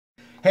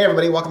Hey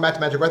everybody, welcome back to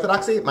Magic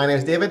Orthodoxy. My name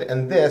is David,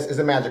 and this is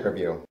a Magic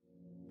Review.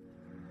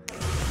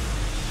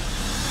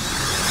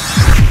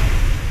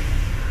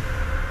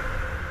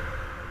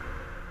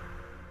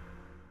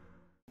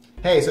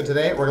 Hey, so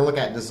today we're going to look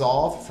at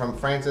Dissolve from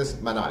Francis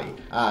Menotti.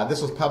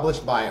 This was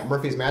published by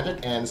Murphy's Magic,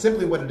 and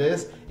simply what it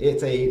is,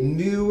 it's a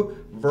new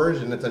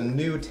version, it's a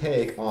new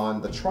take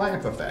on the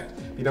Triumph effect.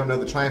 If you don't know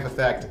the Triumph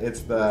effect,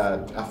 it's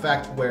the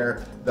effect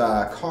where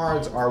the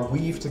cards are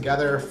weaved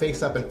together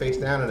face up and face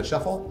down in a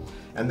shuffle,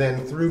 and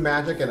then through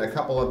magic and a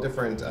couple of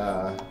different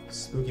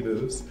spooky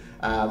moves,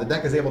 the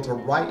deck is able to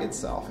write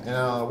itself.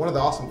 And one of the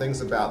awesome things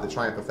about the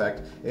Triumph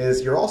effect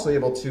is you're also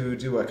able to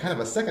do a kind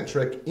of a second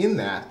trick in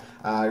that.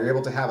 You're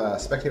able to have a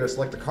spectator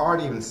select a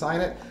card, even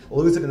sign it,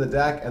 lose it in the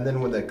deck, and then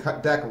when the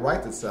deck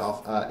writes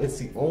itself, it's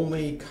the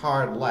only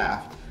card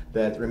left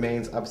that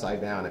remains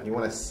upside down. If you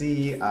want to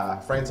see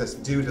Francis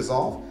do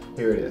Dissolve,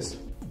 here it is.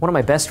 One of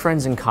my best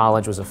friends in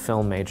college was a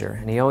film major,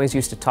 and he always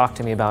used to talk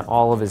to me about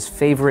all of his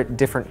favorite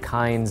different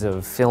kinds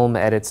of film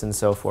edits and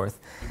so forth.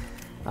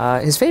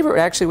 His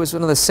favorite actually was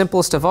one of the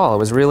simplest of all. It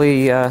was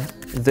really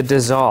the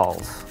Dissolve.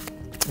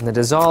 And the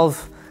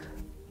Dissolve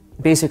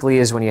basically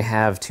is when you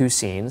have two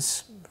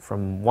scenes.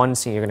 From one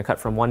scene, you're going to cut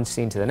from one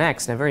scene to the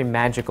next in a very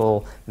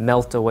magical,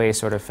 melt-away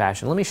sort of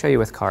fashion. Let me show you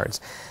with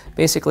cards.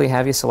 Basically,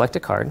 have you select a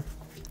card,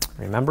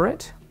 remember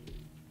it,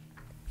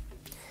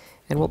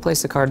 and we'll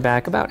place the card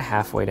back about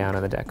halfway down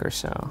on the deck or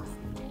so.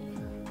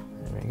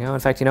 There we go. In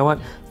fact, you know what?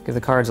 Give the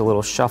cards a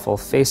little shuffle,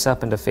 face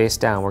up into face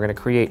down. We're going to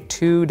create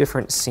two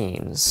different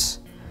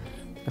scenes.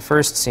 The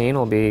first scene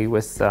will be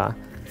with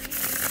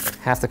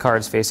half the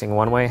cards facing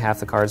one way, half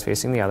the cards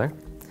facing the other.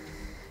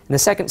 And the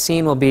second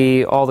scene will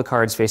be all the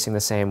cards facing the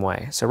same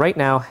way. So right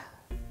now,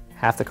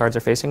 half the cards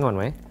are facing one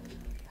way,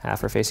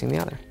 half are facing the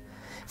other.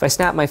 If I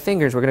snap my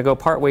fingers, we're going to go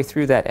partway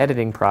through that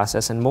editing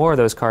process, and more of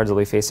those cards will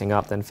be facing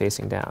up than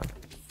facing down.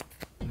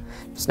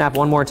 Snap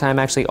one more time,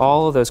 actually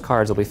all of those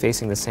cards will be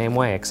facing the same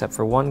way, except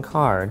for one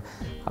card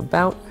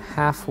about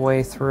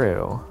halfway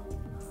through.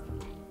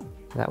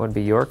 That would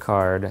be your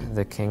card,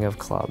 the King of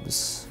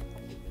Clubs.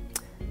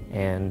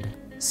 And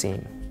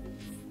scene.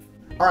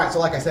 Alright, so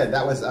like I said,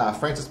 that was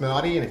Francis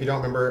Menotti, and if you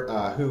don't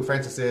remember who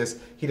Francis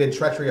is, he did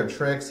Treachery of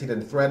Tricks, he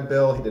did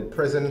Threadbill, he did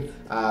Prison.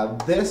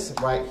 This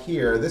right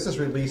here, this is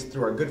released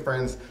through our good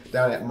friends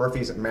down at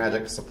Murphy's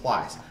Magic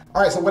Supplies.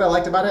 Alright, so what I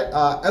liked about it,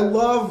 I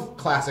love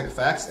classic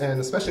effects, and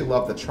especially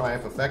love the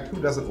Triumph effect.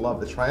 Who doesn't love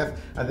the Triumph?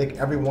 I think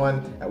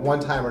everyone at one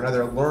time or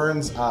another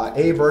learns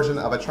a version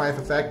of a Triumph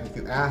effect. If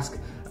you ask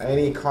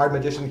any card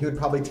magician, he would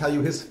probably tell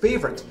you his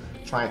favorite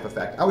Triumph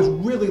effect. I was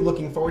really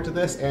looking forward to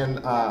this, and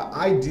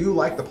I do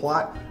like the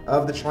plot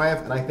of the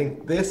Triumph, and I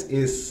think this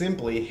is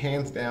simply,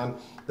 hands down,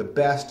 the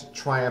best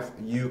Triumph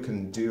you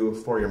can do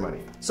for your money.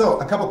 So,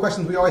 a couple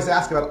questions we always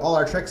ask about all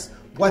our tricks.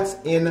 What's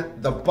in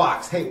the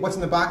box? Hey, what's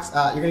in the box?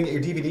 You're gonna get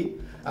your DVD.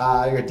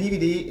 Your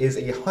DVD is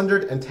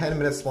 110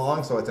 minutes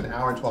long, so it's an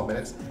hour and 12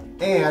 minutes,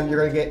 and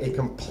you're gonna get a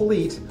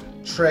complete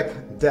trick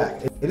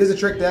deck. It is a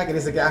trick deck, it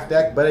is a gaff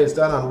deck, but it's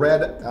done on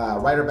red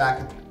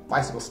riderback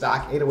bicycle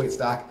stock, 808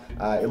 stock.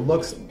 It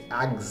looks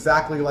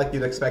exactly like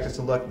you'd expect it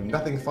to look.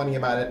 Nothing funny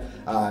about it.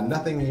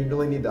 Nothing you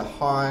really need to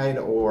hide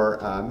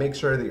or make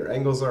sure that your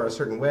angles are a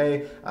certain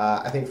way.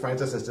 I think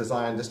Francis has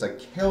designed just a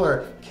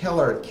killer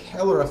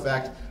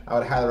effect. I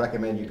would highly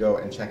recommend you go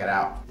and check it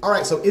out.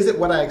 Alright, so is it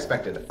what I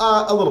expected?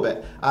 A little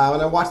bit.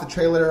 When I watched the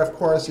trailer, of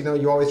course, you know,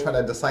 you always try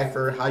to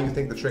decipher how you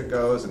think the trick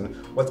goes and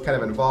what's kind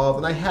of involved.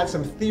 And I had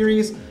some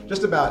theories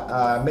just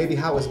about maybe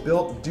how it was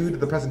built due to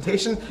the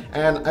presentation,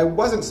 and I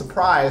wasn't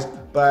surprised,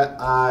 but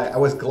I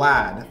was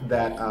glad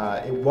that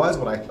it was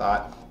what I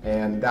thought,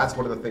 and that's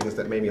one of the things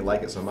that made me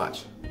like it so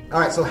much.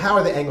 Alright, so how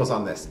are the angles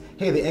on this?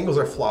 Hey, the angles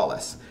are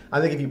flawless. I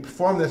think if you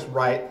perform this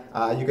right,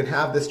 you can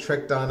have this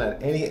trick done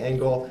at any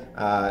angle.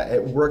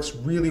 It works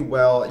really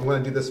well. You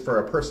want to do this for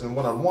a person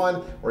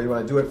one-on-one, or you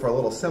want to do it for a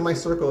little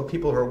semicircle of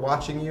people who are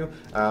watching you,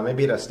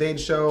 maybe at a stage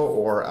show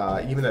or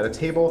even at a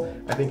table.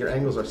 I think your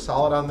angles are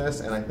solid on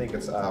this, and I think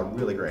it's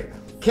really great.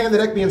 Can the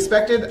deck be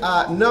inspected?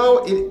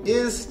 No, it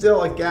is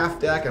still a gaff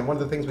deck, and one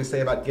of the things we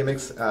say about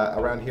gimmicks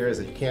around here is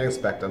that you can't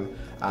inspect them.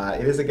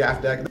 It is a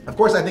gaff deck. Of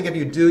course, I think if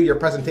you do your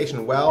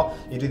presentation well,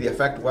 you do the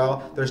effect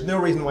well, there's no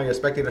reason why your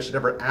spectator should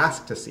ever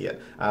ask to see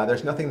it.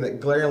 There's nothing that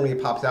glaringly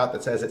pops out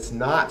that says it's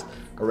not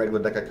a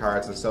regular deck of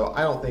cards, and so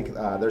I don't think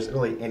there's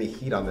really any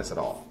heat on this at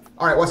all.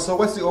 Alright, so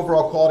what's the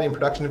overall quality and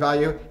production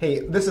value? Hey,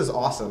 this is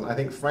awesome. I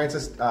think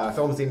Francis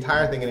films the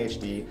entire thing in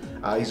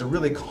HD. He's a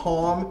really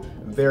calm,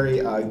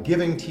 very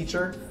giving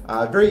teacher,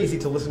 very easy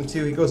to listen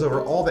to. He goes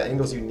over all the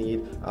angles you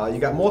need. You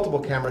got multiple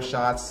camera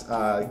shots,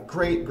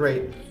 great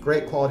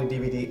quality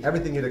DVD,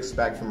 everything you'd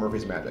expect from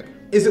Murphy's Magic.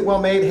 Is it well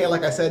made? Hey,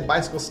 like I said,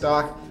 bicycle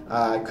stock,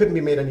 couldn't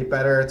be made any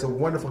better. It's a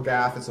wonderful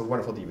gaff, it's a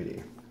wonderful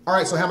DVD. All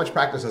right, so how much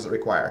practice does it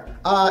require?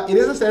 It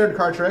is a standard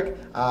card trick,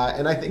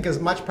 and I think as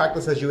much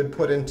practice as you would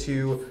put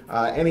into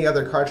any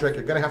other card trick,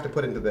 you're gonna have to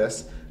put into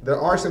this. There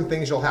are some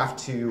things you'll have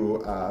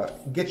to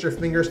get your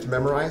fingers to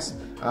memorize.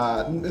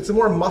 It's a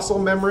more muscle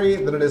memory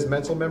than it is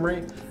mental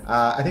memory.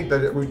 I think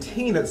the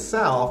routine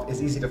itself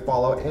is easy to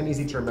follow and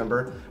easy to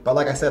remember, but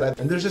like I said,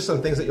 and there's just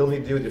some things that you'll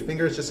need to do with your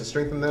fingers just to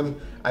strengthen them,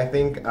 I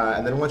think,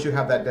 and then once you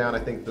have that down, I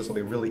think this will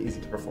be really easy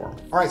to perform.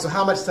 All right, so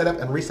how much setup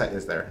and reset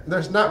is there?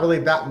 There's not really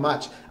that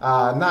much,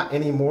 not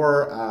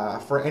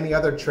anymore for any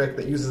other trick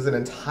that uses an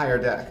entire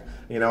deck.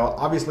 You know,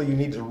 obviously you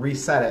need to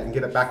reset it and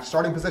get it back to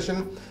starting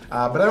position,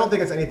 but I don't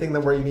think it's anything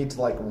that where you need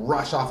to like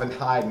rush off and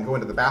hide and go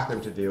into the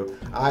bathroom to do.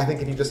 I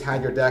think if you just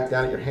had your deck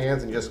down at your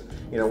hands and just,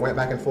 you know, went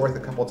back and forth a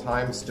couple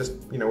times, just,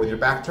 you know, with your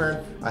back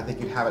turned, I think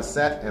you'd have it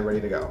set and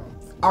ready to go.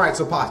 All right,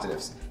 so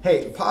positives.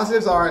 Hey,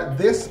 positives are,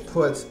 this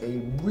puts a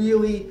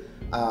really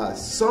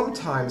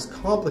sometimes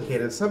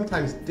complicated,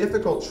 sometimes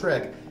difficult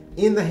trick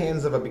in the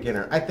hands of a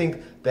beginner. I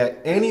think that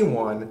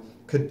anyone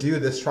could do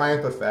this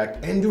triumph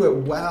effect and do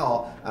it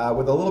well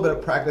with a little bit of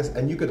practice,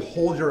 and you could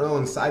hold your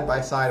own side by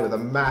side with a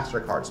master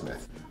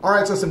cardsmith. All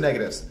right, so some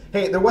negatives.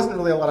 Hey, there wasn't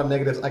really a lot of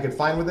negatives I could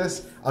find with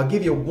this. I'll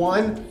give you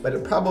one, but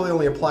it probably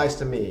only applies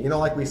to me. You know,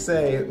 like we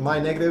say, my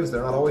negatives,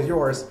 they're not always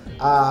yours.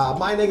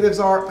 My negatives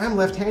are, I'm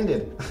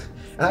left-handed.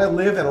 And I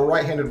live in a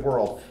right-handed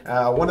world.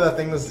 One of the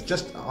things,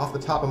 just off the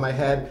top of my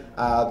head,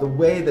 the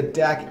way the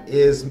deck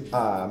is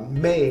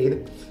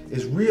made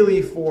is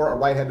really for a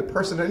right-handed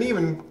person, and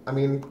even, I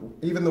mean,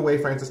 even the way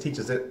Francis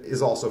teaches it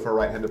is also for a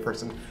right-handed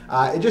person.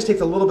 It just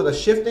takes a little bit of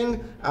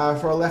shifting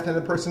for a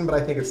left-handed person, but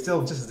I think it's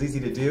still just as easy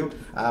to do,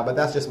 but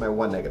that's just my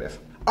one negative.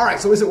 All right,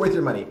 so is it worth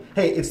your money?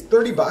 Hey, it's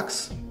 30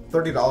 bucks.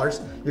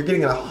 $30, you're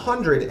getting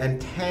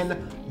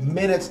 110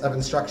 minutes of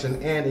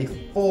instruction and a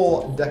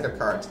full deck of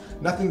cards.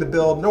 Nothing to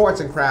build, no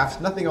arts and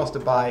crafts, nothing else to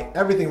buy,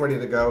 everything ready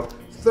to go.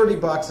 30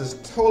 bucks is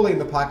totally in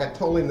the pocket,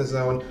 totally in the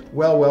zone,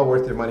 well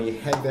worth your money.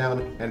 Head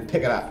down and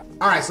pick it up.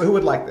 All right, so who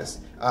would like this?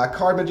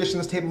 Card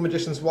magicians, table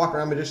magicians, walk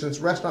around magicians,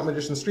 restaurant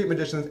magicians, street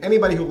magicians,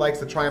 anybody who likes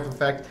the Triumph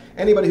effect,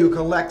 anybody who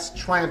collects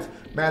Triumph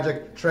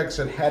magic tricks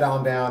should head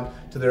on down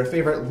to their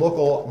favorite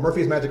local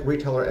Murphy's Magic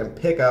retailer and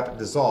pick up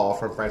Dissolve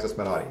from Francis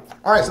Menotti.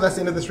 All right, so that's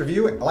the end of this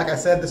review. Like I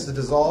said, this is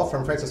Dissolve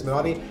from Francis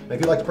Menotti, and if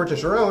you'd like to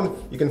purchase your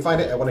own, you can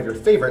find it at one of your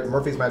favorite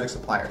Murphy's Magic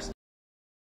suppliers.